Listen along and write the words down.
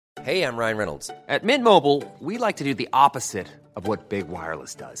Hey, I'm Ryan Reynolds. At Mint Mobile, we like to do the opposite of what Big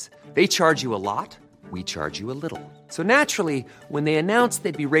Wireless does. They charge you a lot, we charge you a little. So naturally, when they announced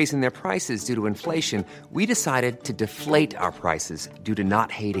they'd be raising their prices due to inflation, we decided to deflate our prices due to not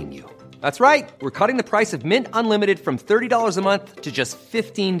hating you. That's right. We're cutting the price of Mint Unlimited from $30 a month to just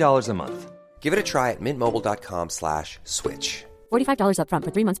 $15 a month. Give it a try at mintmobile.com/switch. $45 up front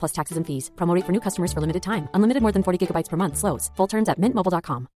for 3 months plus taxes and fees. Promo rate for new customers for limited time. Unlimited more than 40 gigabytes per month. Slows full terms at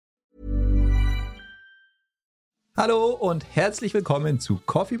mintmobile.com. Hallo und herzlich willkommen zu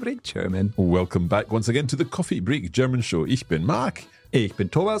Coffee Break German. Welcome back once again to the Coffee Break German Show. Ich bin Marc. Ich bin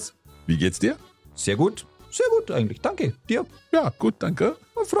Thomas. Wie geht's dir? Sehr gut eigentlich. Danke. Dir? Ja, gut, danke.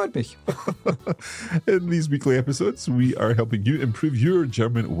 Freut mich. In these weekly episodes, we are helping you improve your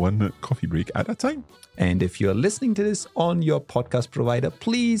German one coffee break at a time. And if you're listening to this on your podcast provider,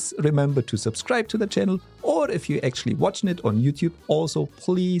 please remember to subscribe to the channel. Or if you're actually watching it on YouTube, also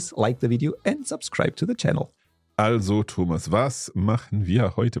please like the video and subscribe to the channel. Also, Thomas, was machen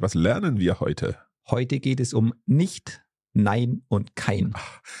wir heute? Was lernen wir heute? Heute geht es um nicht, nein und kein.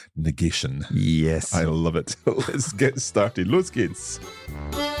 Negation. Yes. I love it. Let's get started. Los geht's.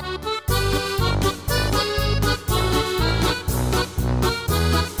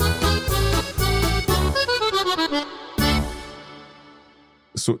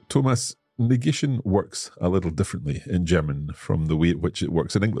 So, Thomas, negation works a little differently in German from the way in which it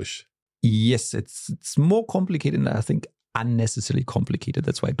works in English. Yes, it's more complicated and I think unnecessarily complicated.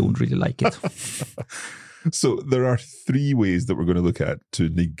 That's why I don't really like it. So there are three ways that we're going to look at to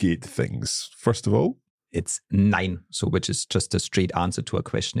negate things. First of all, it's nein, so which is just a straight answer to a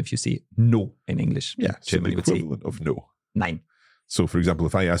question if you say no in English. Yeah, Germany so the would equivalent of no. Nein. So for example,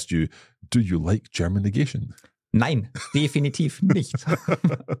 if I asked you, do you like German negation? Nein, definitiv nicht.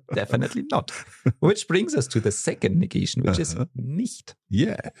 Definitely not. Which brings us to the second negation, which is nicht.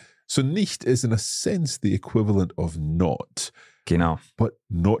 Yeah. So nicht is in a sense the equivalent of not. Genau. But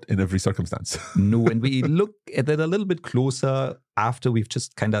not in every circumstance. No, and we look at it a little bit closer after we've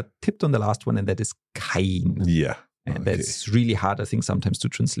just kind of tipped on the last one, and that is kein. Yeah. And that's really hard, I think, sometimes to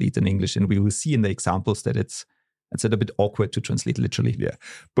translate in English. And we will see in the examples that it's a bit awkward to translate literally. Yeah,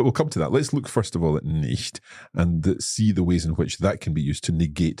 but we'll come to that. Let's look first of all at nicht and see the ways in which that can be used to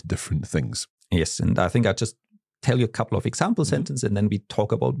negate different things. Yes, and I think I'll just tell you a couple of example sentences and then we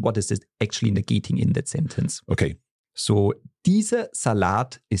talk about what is it actually negating in that sentence. Okay. So, dieser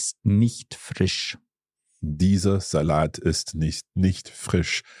Salat ist nicht frisch. Dieser Salat ist nicht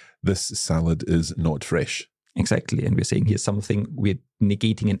frisch. This salad is not fresh. Exactly, and we're saying here something, we're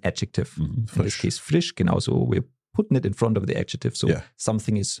negating an adjective. In this case, frisch, genauso, we're putting it in front of the adjective. So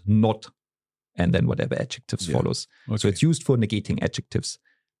something is not, and then whatever adjectives follows. Okay. So it's used for negating adjectives.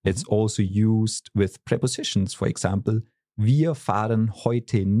 It's also used with prepositions. For example, wir fahren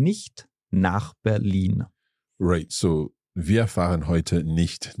heute nicht nach Berlin. Right, so wir fahren heute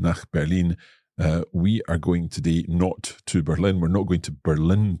nicht nach Berlin. We are going today not to Berlin. We're not going to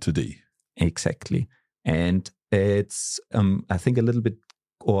Berlin today. Exactly. And it's, I think, a little bit,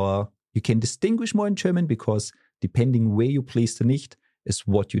 or you can distinguish more in German because depending where you place the nicht is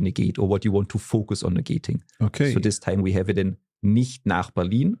what you negate or what you want to focus on negating. Okay. So this time we have it in nicht nach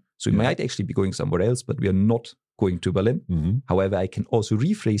Berlin. So we might actually be going somewhere else, but we are not going to Berlin. Mm-hmm. However, I can also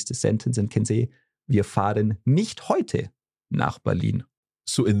rephrase the sentence and can say, wir fahren nicht heute nach Berlin.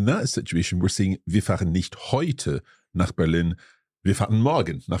 So in that situation, we're saying, wir fahren nicht heute nach Berlin. Wir fahren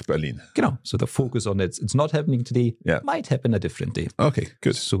morgen nach Berlin. Genau. So the focus on it's not happening today, might happen a different day. Okay,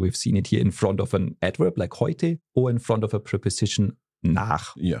 good. So we've seen it here in front of an adverb like heute or in front of a preposition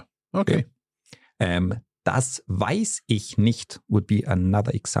nach. Yeah. Okay. Das weiß ich nicht would be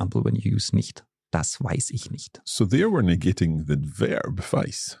another example when you use nicht. Das weiß ich nicht. So there we're negating the verb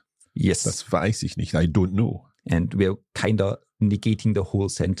weiß. Yes. Das weiß ich nicht. I don't know. And we're kind of negating the whole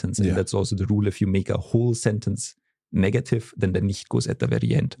sentence. And that's also the rule. If you make a whole sentence negative, then the nicht goes at the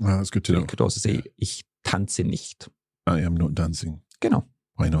very end. Ah, that's good to know. You could also say, ich tanze nicht. I am not dancing. Genau.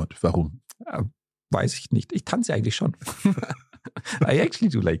 Why not? Warum? Weiß ich nicht. Ich tanze eigentlich schon. I actually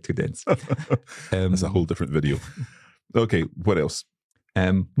do like to dance. That's a whole different video. Okay, what else?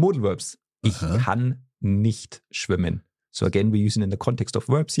 Modal verbs. Ich kann nicht schwimmen. So again, we're using in the context of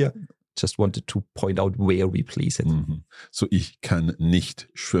verbs here. Just wanted to point out where we place it. Mm-hmm. So ich kann nicht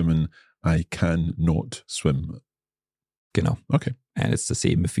schwimmen. I can not swim. Genau. Okay. And it's the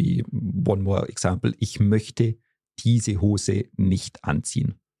same if we, one more example, ich möchte diese Hose nicht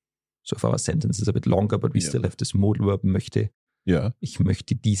anziehen. So if our sentence is a bit longer, but we still have this modal verb möchte. Yeah. Ich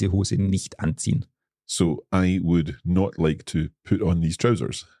möchte diese Hose nicht anziehen. So I would not like to put on these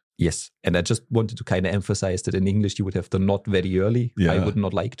trousers. Yes. And I just wanted to kind of emphasize that in English, you would have the not very early. Yeah. I would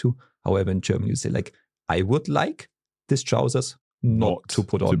not like to. However, in German, you say like, I would like these trousers not to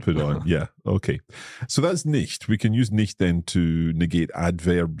put on. To put on, yeah. Okay. So that's nicht. We can use nicht then to negate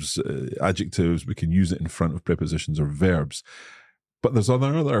adverbs, adjectives. We can use it in front of prepositions or verbs. But there's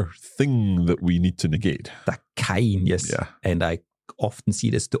another thing that we need to negate. The kein, yes. Yeah. And I often see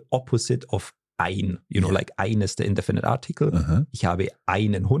it as the opposite of ein. You know, like ein is the indefinite article. Ich habe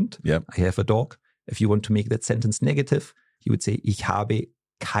einen Hund. Yep. I have a dog. If you want to make that sentence negative, you would say, ich habe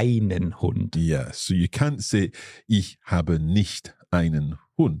keinen Hund. Yeah. So you can't say, ich habe nicht einen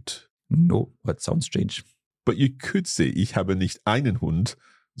Hund. No, that sounds strange. But you could say, ich habe nicht einen Hund,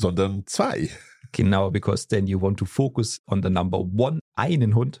 sondern zwei. Genau, because then you want to focus on the number one,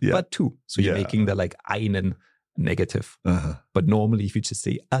 einen Hund, but two. So you're making the like einen negative. But normally if you just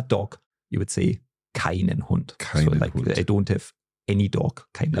say a dog, you would say keinen Hund. Keinen so like Hund. I don't have any dog,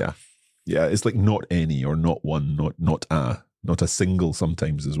 kind of. Yeah. Yeah, it's like not any or not one, not a single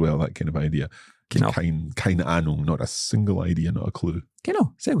sometimes as well, that kind of idea. Genau. Keine Ahnung, not a single idea, not a clue.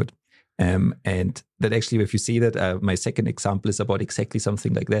 Genau, sehr gut. And that actually, if you say that, my second example is about exactly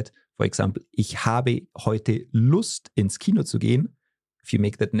something like that. For example, ich habe heute Lust, ins Kino zu gehen. If you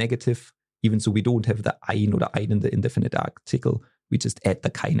make that negative, even so we don't have the ein oder einen, the indefinite article, we just add the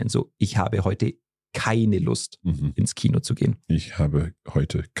keinen. So, ich habe heute keine Lust, ins Kino zu gehen. Ich habe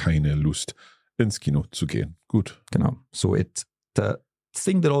heute keine Lust, ins Kino zu gehen. Gut. Genau. So the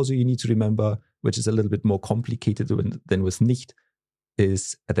thing that also you need to remember, which is a little bit more complicated than with nicht,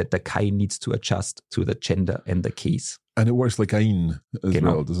 is that the kein needs to adjust to the gender and the case. And it works like ein as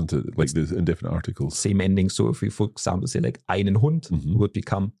Genau. well, doesn't it? Like the indefinite articles. Same ending. So if we, for example, say like einen Hund, would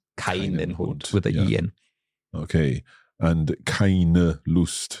become keinen Hund with a en. Okay. And keine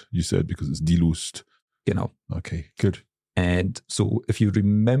Lust, you said, because it's die Lust. Genau. Okay, good. And so if you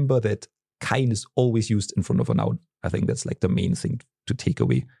remember that kein is always used in front of a noun, I think that's like the main thing to take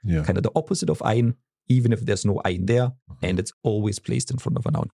away. Yeah. Kind of the opposite of ein, even if there's no ein there, and it's always placed in front of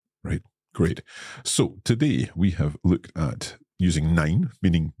a noun. Right. Great. So today we have looked at using nein,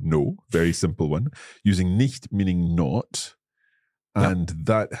 meaning no, very simple one, using nicht, meaning not, and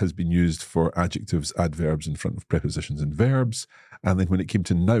that has been used for adjectives, adverbs in front of prepositions and verbs. And then when it came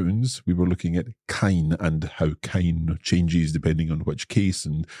to nouns, we were looking at kein and how kein changes depending on which case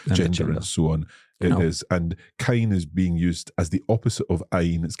and gender and so on it is. And kein is being used as the opposite of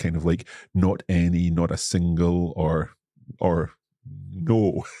ein. It's kind of like not any, not a single, or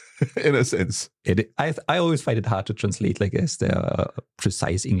no, in a sense. I always find it hard to translate, like as the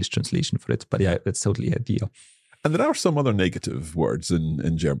precise English translation for it. But yeah, that's totally the idea. And there are some other negative words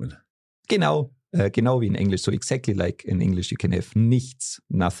in German. Genau wie in English. So exactly like in English, you can have nichts,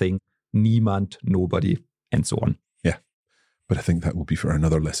 nothing, niemand, nobody, and so on. Yeah, but I think that will be for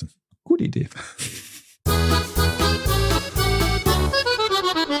another lesson. Gute Idee.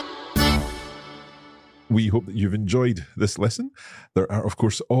 We hope that you've enjoyed this lesson. There are, of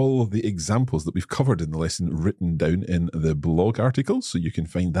course, all the examples that we've covered in the lesson written down in the blog article, so you can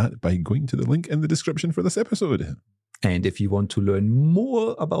find that by going to the link in the description for this episode. And if you want to learn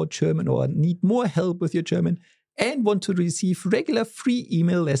more about German or need more help with your German and want to receive regular free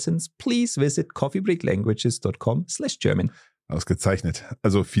email lessons, please visit coffeebreaklanguages.com/German. Ausgezeichnet.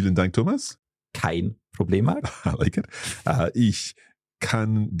 Also vielen Dank, Thomas. Kein Problem, Marc. I like it. Ich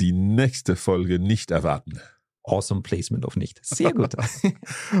kann die nächste Folge nicht erwarten. Awesome placement of nicht. Sehr gut.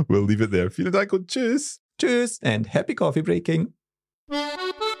 We'll leave it there. Vielen Dank und tschüss. Tschüss and happy coffee breaking.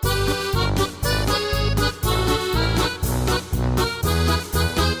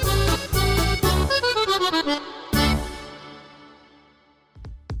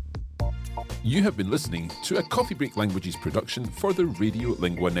 You have been listening to a Coffee Break Languages production for the Radio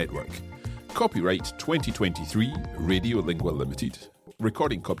Lingua Network. Copyright 2023 Radio Lingua Limited.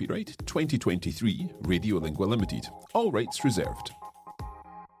 Recording copyright 2023 Radio Lingua Limited. All rights reserved.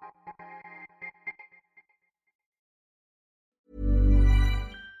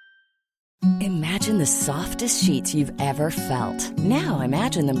 Imagine the softest sheets you've ever felt. Now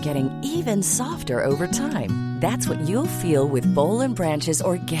imagine them getting even softer over time. That's what you'll feel with Boll & Branch's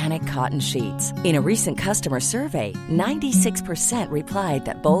organic cotton sheets. In a recent customer survey, 96% replied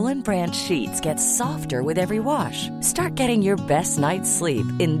that Boll & Branch sheets get softer with every wash. Start getting your best night's sleep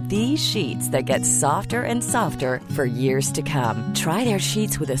in these sheets that get softer and softer for years to come. Try their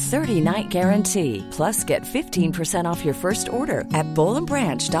sheets with a 30-night guarantee. Plus, get 15% off your first order at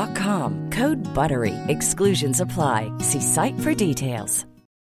bollandbranch.com. Code BUTTERY. Exclusions apply. See site for details.